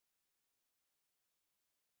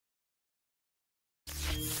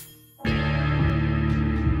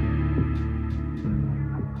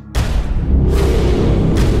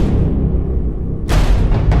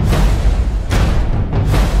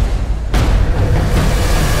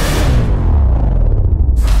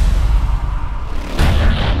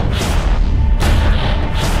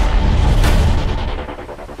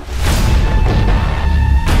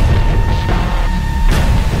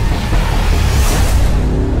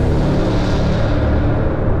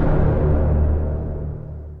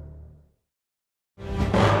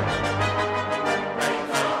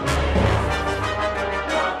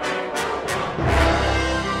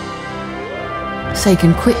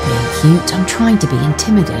Taken quickly, cute. I'm trying to be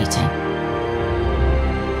intimidating.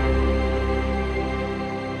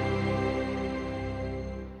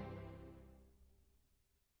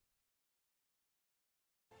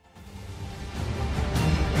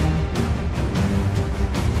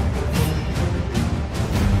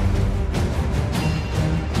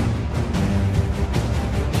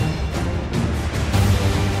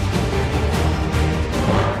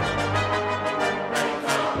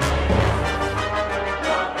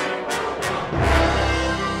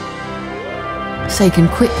 Taken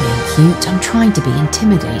quickly, cute. I'm trying to be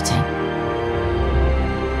intimidating.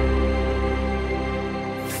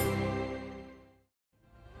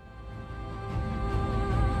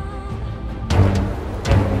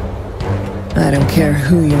 I don't care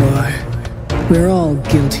who you are. We're all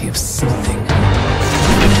guilty of something.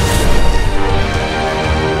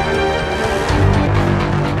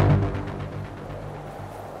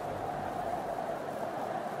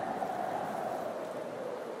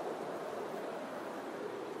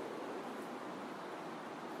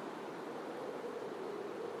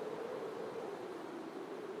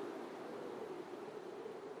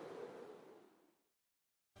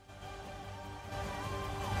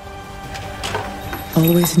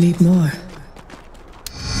 Always need more.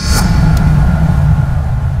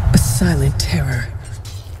 A silent terror.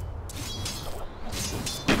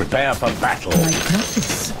 Prepare for battle. Like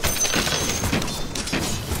practice.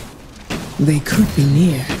 They could be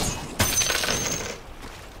near.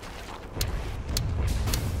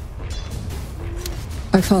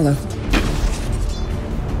 I follow.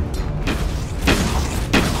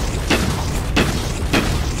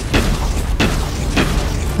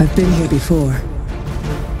 I've been here before.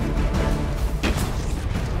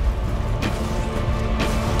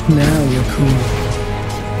 Now you're cool.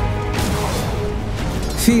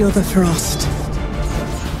 Feel the frost.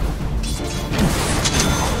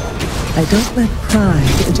 I don't let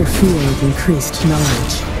pride interfere with increased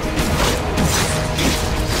knowledge.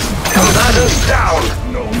 Combatants down!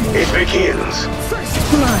 It begins! First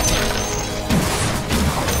blood!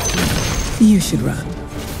 You should run.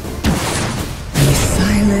 Be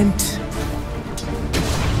silent.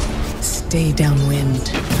 Stay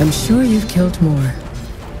downwind. I'm sure you've killed more.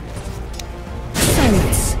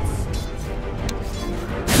 Silence.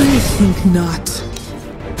 I think not.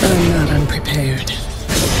 I'm not unprepared.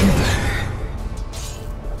 Shiver.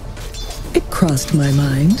 It crossed my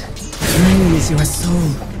mind. Raise your soul.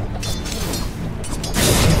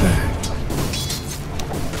 Shiver.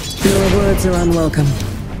 Your words are unwelcome.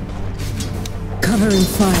 Cover in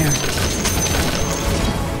fire.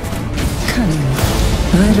 Cunning.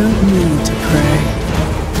 I don't need to pray.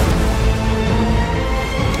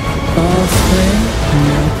 All spray,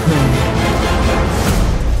 no prey.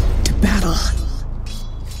 To battle.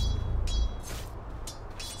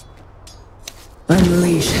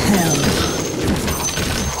 Unleash hell.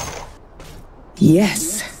 Yes.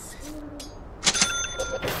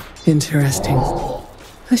 Interesting.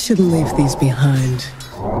 I shouldn't leave these behind.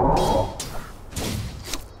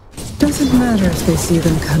 Doesn't matter if they see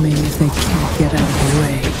them coming if they can't get out of the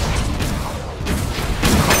way.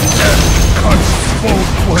 Death cuts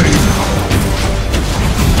both ways.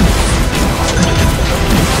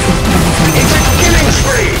 It's a killing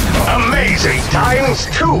spree! Amazing times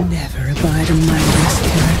two! Never abide a mindless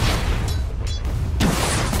killer.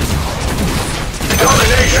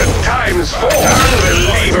 Domination times 4!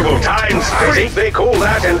 Unbelievable times 3! I think they call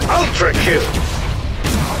that an ultra kill!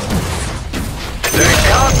 They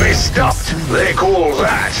can't be stopped! They call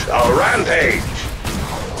that a rampage!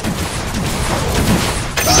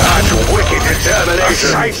 Such wicked determination!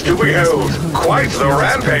 A sight to behold! Quite the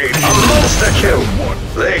rampage! A monster kill!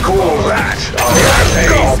 They call that a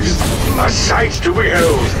rampage! A sight to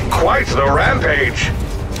behold! Quite the rampage!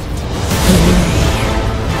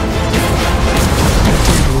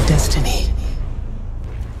 Devil destiny.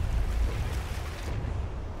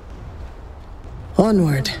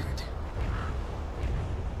 Onward.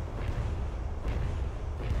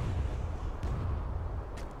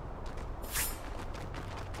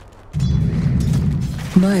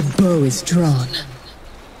 My bow is drawn.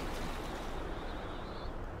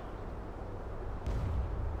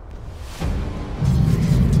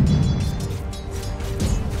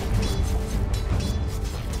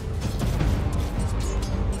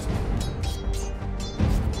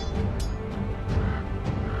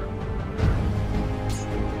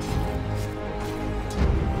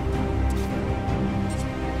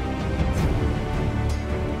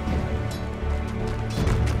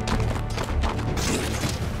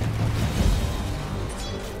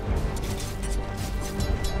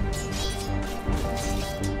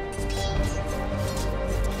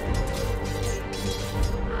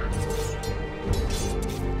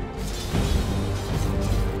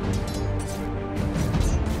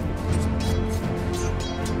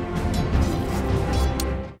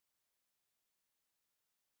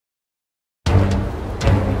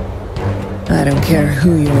 I don't care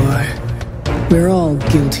who you are. We're all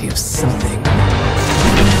guilty of something.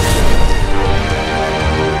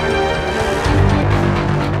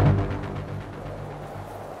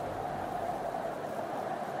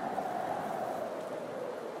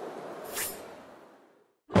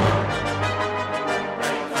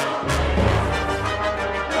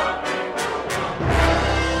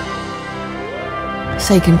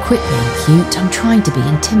 Sagan, quit being cute. I'm trying to be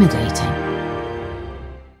intimidating.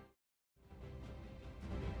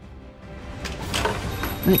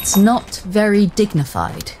 It's not very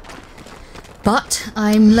dignified. But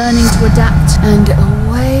I'm learning to adapt, and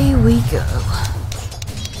away we go.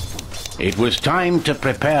 It was time to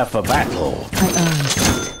prepare for battle. I earned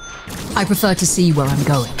it. I prefer to see where I'm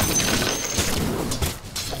going.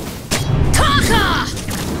 Taka!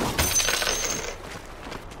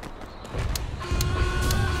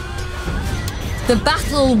 The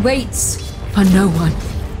battle waits for no one.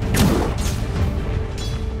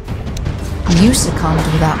 You succumbed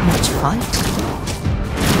without much fight.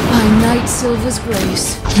 By Night Silver's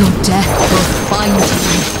grace, your death will find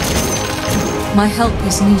you. My help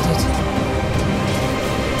is needed.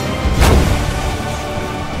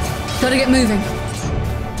 Gotta get moving.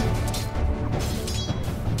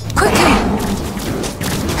 Quickly!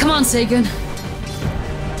 Come on, Sagan.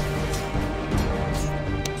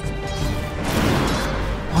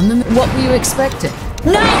 On the... What were you expecting?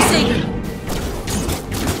 Now, Sagan!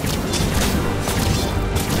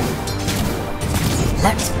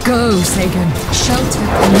 Let's go, Sagan. Shelter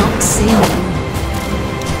cannot save you.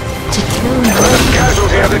 To kill you. First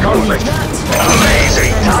casualty of the conflict.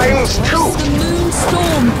 Amazing times two. The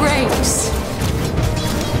moonstorm breaks.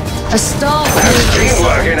 A star. That's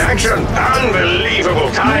teamwork in action. Unbelievable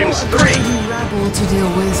times three. Rabble to deal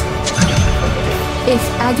with. If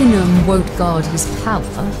Aghanim won't guard his power,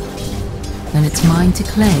 then it's mine to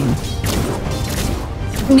claim.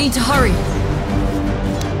 Need to hurry.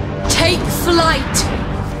 Take flight!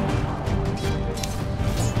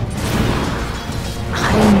 I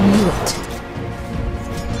knew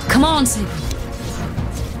it. Come on, Sagan.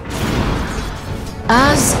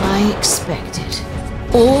 As I expected,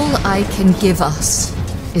 all I can give us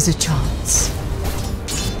is a chance.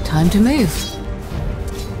 Time to move.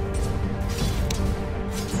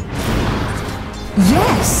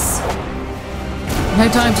 Yes! No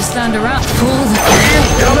time to stand around. Pull the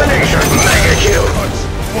Domination, mega kill.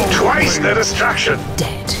 Twice the destruction.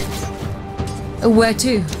 dead. Where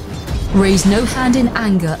to? Raise no hand in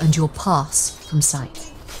anger and you'll pass from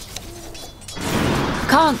sight.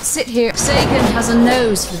 Can't sit here. Sagan has a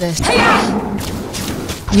nose for this. Hey-ya!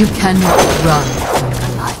 You cannot run from the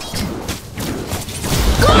light.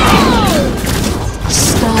 Go!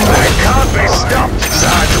 Stop. I can't be stopped.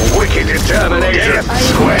 Such wicked determination.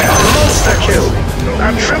 Square. A monster kill. A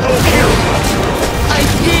triple kill. I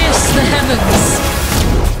pierce the heavens.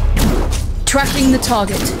 Tracking the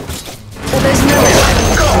target. But there's no...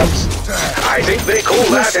 Gods! I think they call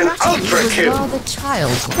that an ultra kill. Rather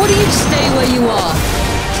child. What do you stay where you are?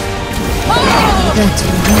 Oh!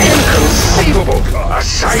 Inconceivable! A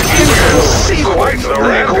sight inconceivable! Quite the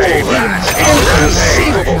rampage!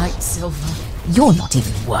 Inconceivable! Night Silver, you're not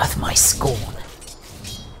even worth my scorn.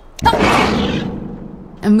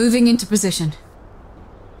 I'm moving into position.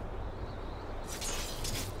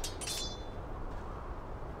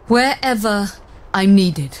 Wherever I'm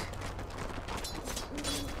needed.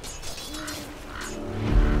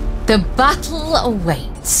 The battle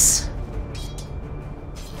awaits.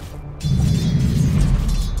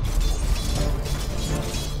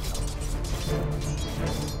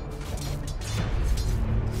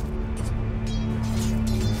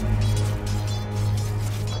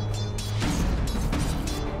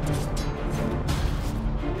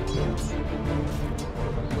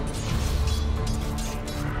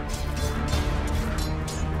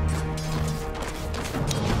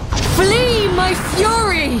 Flee, my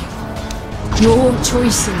fury! Your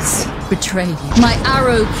choices betray you. My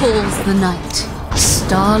arrow calls the night.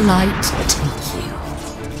 Starlight, take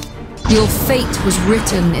you. Your fate was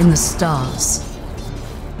written in the stars.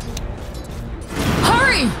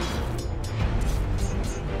 Hurry!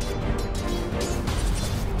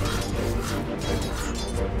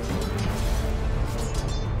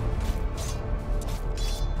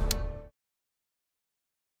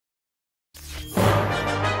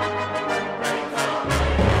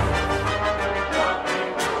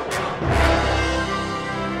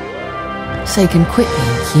 Sagan, quit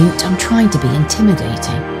being cute. I'm trying to be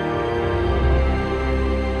intimidating.